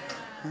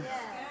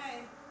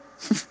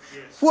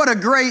 What a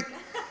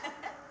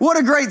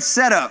great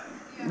setup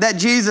that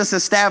Jesus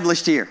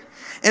established here,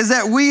 is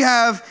that we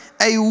have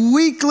a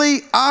weekly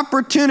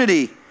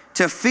opportunity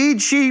to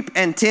feed sheep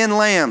and tend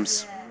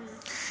lambs.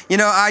 You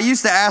know, I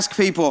used to ask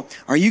people,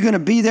 are you going to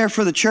be there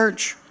for the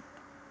church?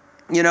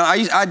 You know,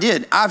 I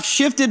did. I've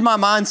shifted my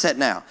mindset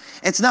now.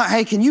 It's not,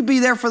 hey, can you be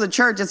there for the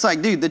church? It's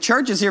like, dude, the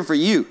church is here for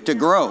you to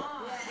grow.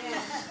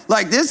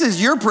 Like, this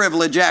is your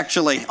privilege,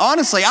 actually.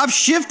 Honestly, I've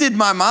shifted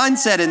my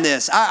mindset in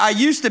this. I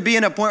used to be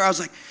in a point where I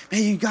was like,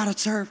 man, you got to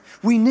serve.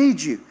 We need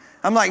you.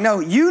 I'm like, no,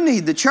 you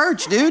need the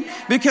church, dude,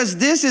 because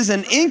this is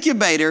an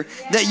incubator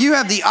that you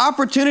have the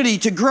opportunity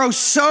to grow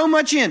so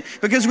much in.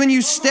 Because when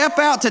you step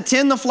out to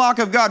tend the flock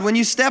of God, when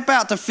you step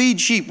out to feed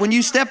sheep, when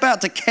you step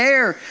out to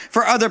care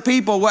for other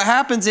people, what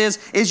happens is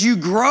you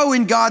grow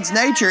in God's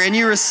nature and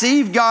you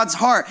receive God's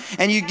heart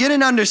and you get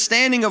an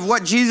understanding of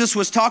what Jesus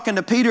was talking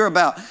to Peter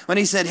about when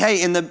he said,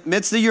 hey, in the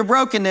midst of your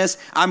brokenness,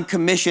 I'm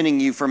commissioning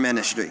you for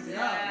ministry.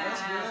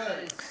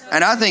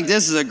 And I think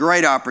this is a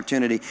great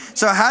opportunity.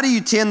 So how do you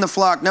tend the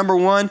flock? Number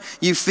 1,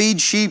 you feed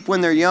sheep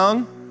when they're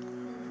young.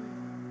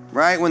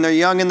 right? When they're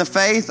young in the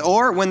faith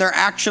or when they're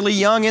actually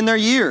young in their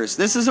years.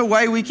 This is a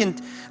way we can,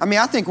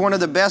 I think one of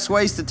the best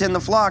ways to tend the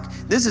flock,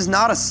 this is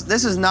not a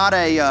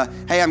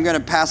hey, I'm going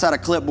to pass out a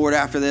clipboard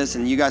after this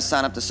and you guys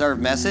sign up to serve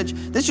message.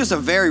 This is just a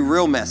very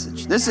real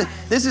message. This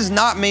is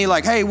not me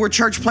like, hey, we're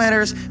church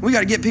planters. We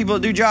got to get people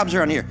to do jobs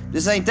around here.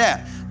 This ain't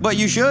that. But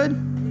you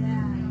should.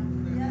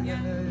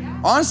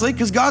 Honestly,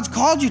 because God's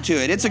called you to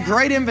it. It's a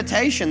great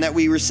invitation that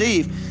we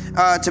receive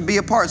to be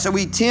a part. So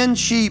we tend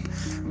sheep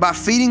by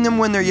feeding them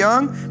when they're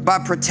young, by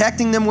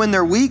protecting them when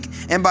they're weak,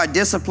 and by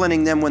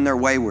disciplining them when they're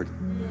wayward.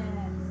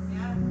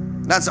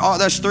 That's all.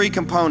 There's three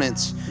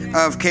components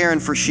of caring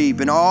for sheep,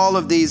 and all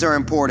of these are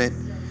important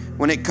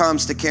when it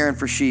comes to caring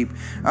for sheep.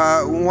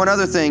 One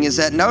other thing is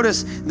that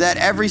notice that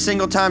every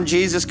single time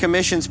Jesus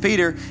commissions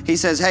Peter, he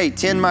says, hey,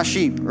 tend my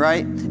sheep,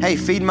 right? Hey,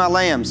 feed my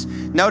lambs.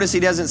 Notice he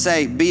doesn't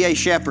say, be a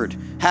shepherd,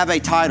 have a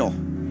title.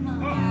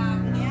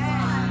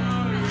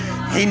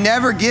 He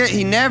never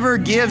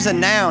gives a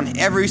noun.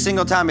 Every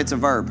single time it's a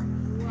verb.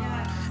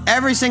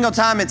 Every single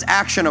time it's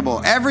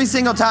actionable. Every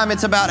single time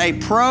it's about a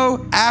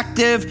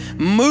proactive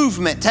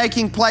movement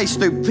taking place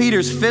through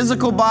Peter's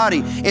physical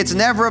body. It's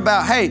never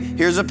about, hey,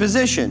 here's a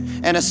position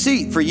and a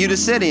seat for you to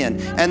sit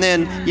in. And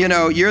then,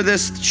 you're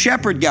this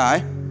shepherd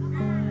guy.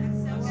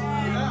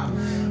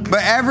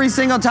 But every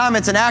single time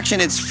it's an action.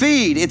 It's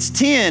feed, it's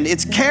tend,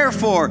 it's care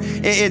for.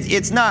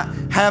 It's not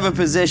have a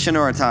position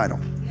or a title.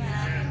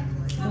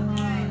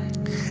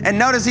 And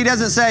notice he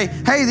doesn't say,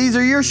 hey, these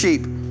are your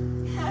sheep.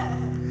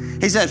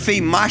 He said,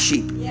 feed my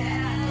sheep.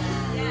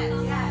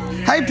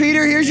 Hey,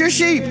 Peter, here's your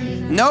sheep.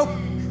 Nope.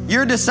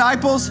 Your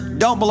disciples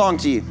don't belong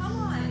to you.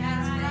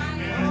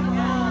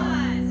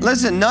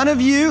 Listen, none of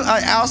you,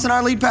 Allison,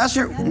 our lead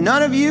pastor,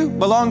 none of you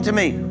belong to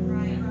me.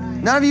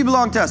 None of you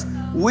belong to us.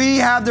 We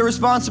have the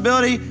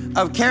responsibility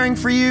of caring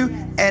for you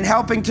and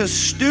helping to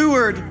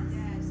steward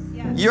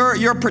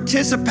your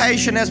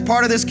participation as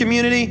part of this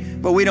community,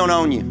 but we don't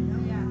own you.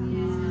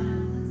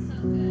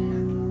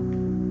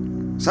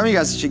 Some of you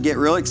guys should get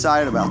real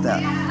excited about that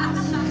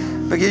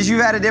because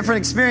you've had a different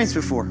experience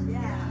before.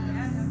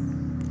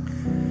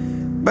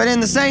 But in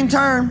the same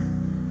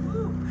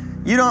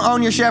term, you don't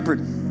own your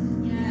shepherd.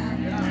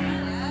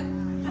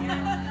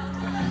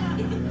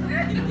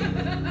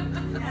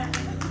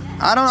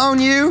 I don't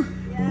own you.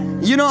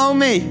 You don't own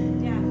me.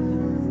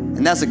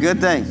 And that's a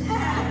good thing.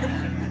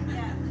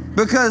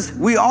 Because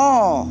we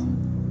all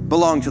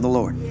belong to the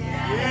Lord.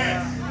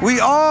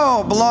 We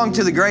all belong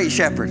to the great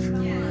shepherd.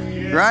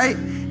 Right?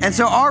 And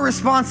so our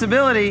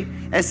responsibility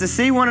is to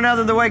see one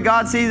another the way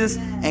God sees us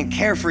and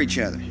care for each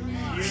other,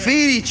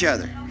 feed each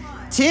other,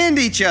 tend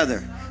each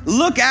other,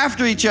 look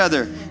after each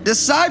other,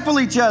 disciple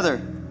each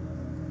other.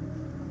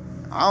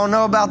 I don't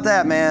know about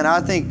that, man. I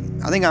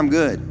think I'm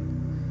good.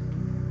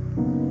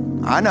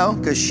 I know,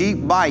 because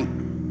sheep bite.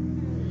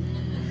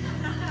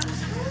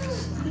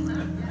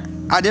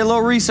 I did a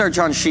little research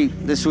on sheep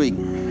this week.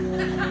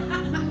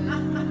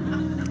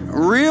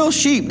 Real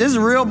sheep. This is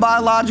real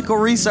biological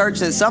research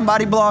that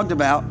somebody blogged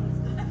about.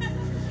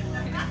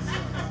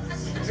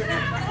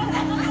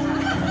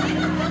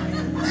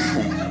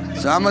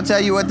 So I'm going to tell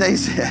you what they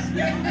said.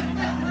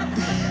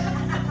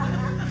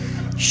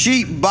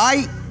 Sheep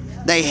bite,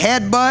 they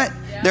headbutt,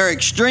 they're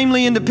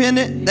extremely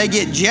independent, they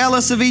get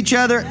jealous of each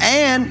other,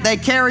 and they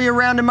carry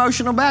around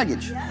emotional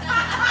baggage.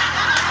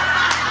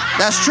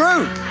 That's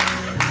true.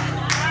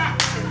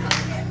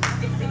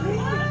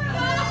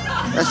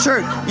 That's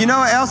true. You know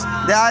what else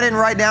that I didn't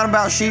write down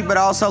about sheep but I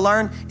also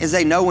learned is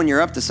they know when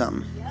you're up to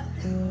something.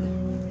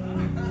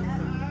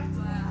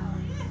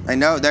 They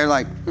know, they're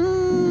like,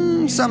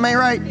 something ain't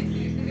right.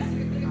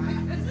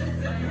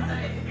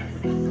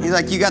 He's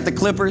like, you got the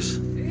clippers?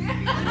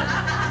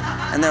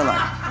 And they're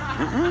like,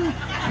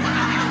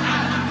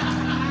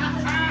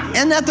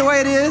 Isn't that the way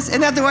it is?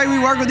 Isn't that the way we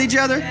work with each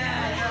other?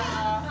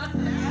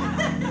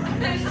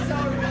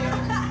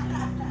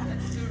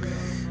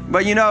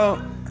 But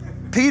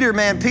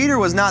Peter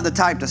was not the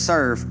type to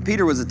serve.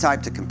 Peter was the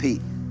type to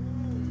compete.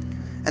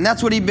 And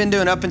that's what he'd been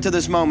doing up until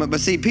this moment. But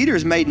see,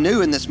 Peter's made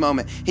new in this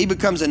moment. He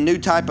becomes a new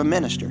type of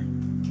minister.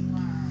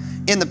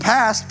 In the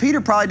past, Peter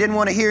probably didn't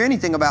want to hear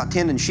anything about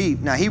tending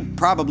sheep. Now, he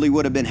probably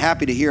would have been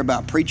happy to hear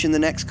about preaching the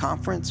next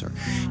conference or,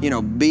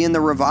 being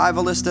the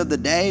revivalist of the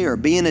day or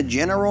being a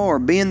general or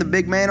being the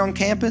big man on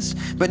campus.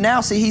 But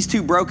now, see, he's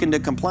too broken to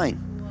complain.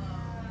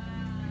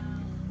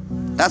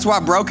 That's why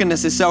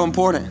brokenness is so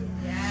important.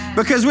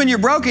 Because when you're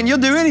broken, you'll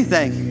do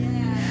anything.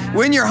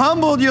 When you're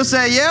humbled, you'll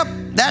say, yep,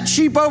 that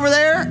sheep over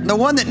there, the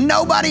one that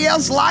nobody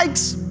else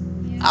likes,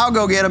 I'll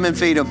go get them and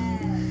feed them.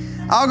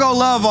 I'll go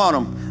love on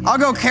them. I'll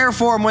go care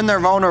for them when they're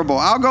vulnerable.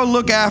 I'll go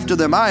look after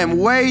them. I am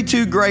way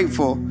too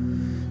grateful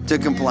to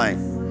complain.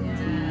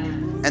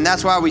 And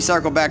that's why we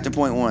circle back to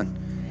point one.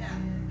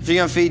 If you're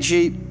going to feed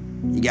sheep,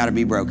 you got to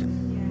be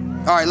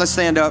broken. All right, let's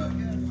stand up.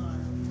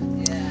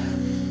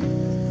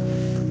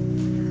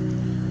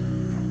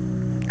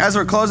 As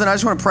we're closing, I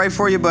just want to pray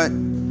for you, but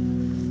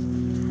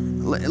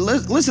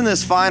listen to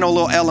this final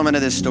little element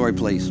of this story,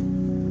 please.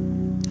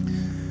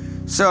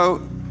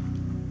 So,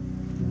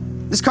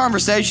 this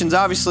conversation's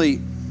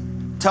obviously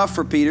tough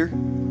for Peter.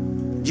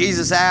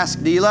 Jesus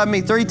asked, do you love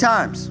me 3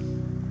 times?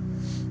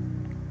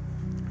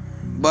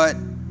 But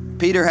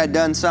Peter had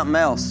done something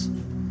else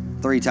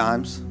 3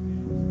 times.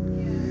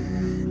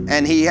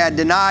 And he had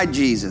denied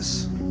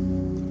Jesus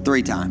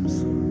 3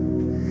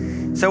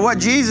 times. So what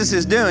Jesus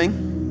is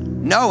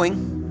doing,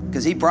 knowing,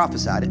 because he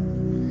prophesied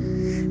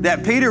it,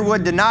 that Peter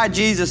would deny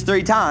Jesus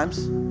 3 times,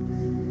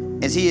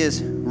 is he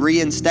is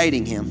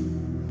reinstating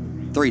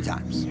him 3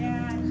 times.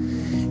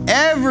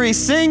 Every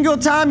single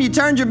time you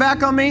turned your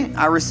back on me,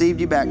 I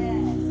received you back.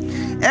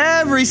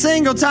 Every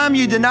single time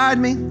you denied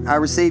me, I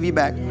receive you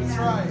back. That's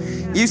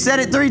right. You said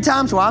it 3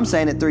 times, well, I'm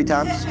saying it 3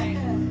 times.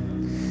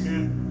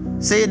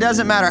 See, it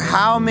doesn't matter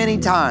how many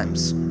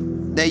times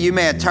that you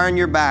may have turned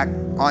your back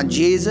on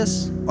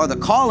Jesus or the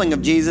calling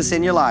of Jesus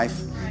in your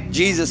life.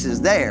 Jesus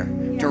is there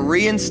to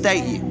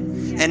reinstate you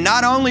and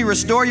not only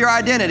restore your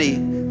identity,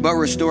 but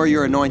restore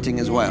your anointing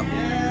as well.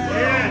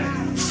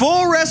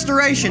 Full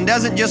restoration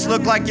doesn't just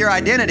look like your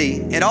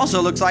identity, it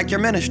also looks like your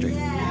ministry.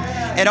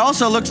 It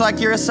also looks like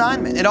your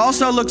assignment. It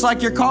also looks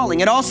like your calling.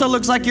 It also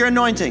looks like your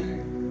anointing.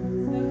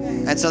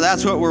 And so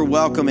that's what we're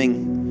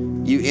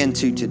welcoming you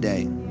into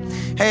today.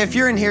 Hey, if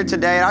you're in here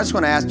today, I just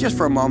want to ask just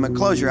for a moment,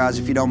 close your eyes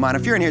if you don't mind.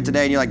 If you're in here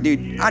today and you're like,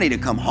 dude, I need to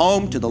come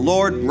home to the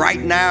Lord right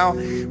now,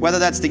 whether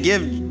that's to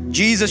give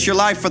Jesus your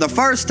life for the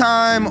first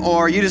time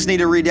or you just need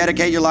to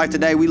rededicate your life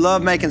today. We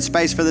love making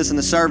space for this in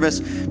the service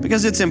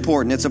because it's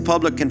important. It's a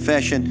public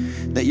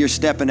confession that you're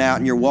stepping out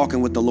and you're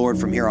walking with the Lord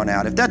from here on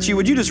out. If that's you,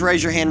 would you just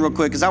raise your hand real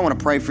quick because I want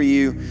to pray for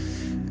you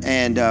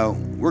and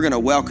we're going to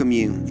welcome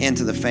you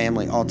into the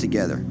family all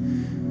together.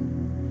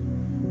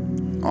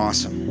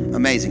 Awesome.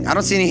 Amazing. I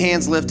don't see any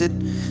hands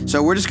lifted.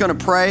 So we're just going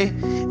to pray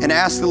and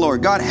ask the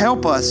Lord, God,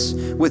 help us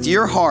with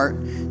your heart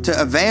to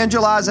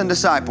evangelize and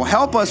disciple.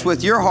 Help us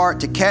with your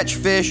heart to catch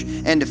fish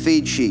and to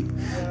feed sheep.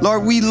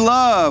 Lord, we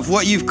love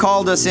what you've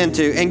called us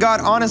into. And God,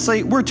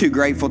 honestly, we're too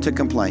grateful to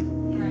complain.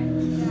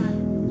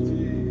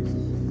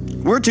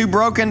 We're too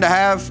broken to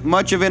have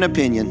much of an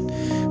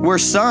opinion. We're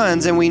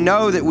sons and we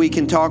know that we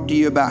can talk to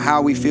you about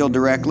how we feel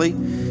directly.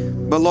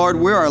 But Lord,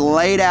 we are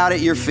laid out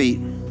at your feet.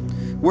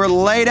 We're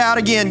laid out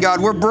again, God.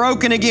 We're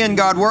broken again,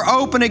 God. We're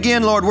open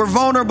again, Lord. We're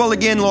vulnerable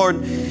again, Lord.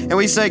 And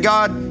we say,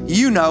 God,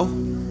 you know.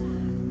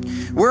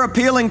 We're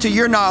appealing to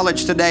your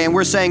knowledge today, and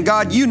we're saying,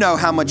 God, you know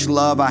how much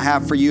love I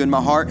have for you in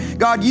my heart.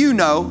 God, you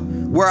know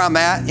where I'm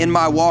at in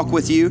my walk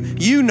with you.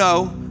 You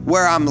know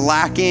where I'm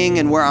lacking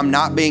and where I'm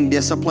not being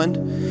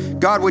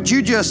disciplined. God, would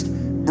you just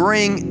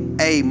bring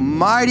a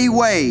mighty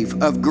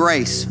wave of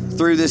grace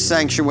through this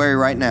sanctuary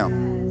right now?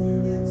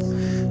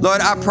 Lord,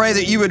 I pray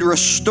that you would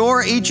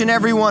restore each and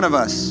every one of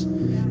us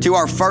to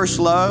our first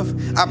love.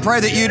 I pray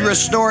that you'd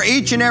restore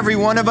each and every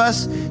one of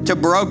us to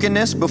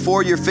brokenness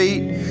before your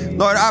feet.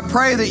 Lord, I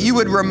pray that you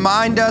would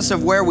remind us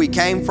of where we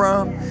came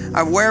from,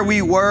 of where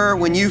we were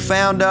when you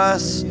found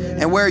us,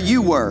 and where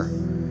you were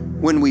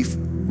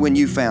when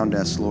you found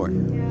us,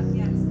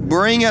 Lord.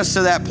 Bring us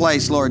to that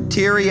place, Lord.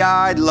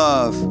 Teary-eyed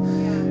love,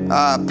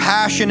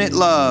 passionate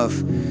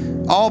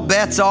love, all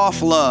bets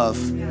off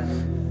love,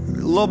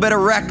 a little bit of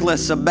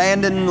reckless,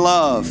 abandoned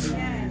love,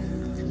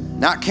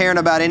 not caring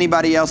about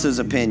anybody else's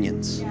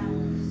opinions.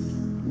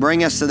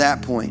 Bring us to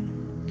that point.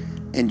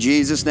 In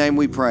Jesus' name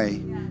we pray.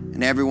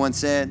 And everyone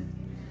said,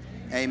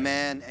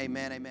 amen,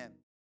 amen, amen.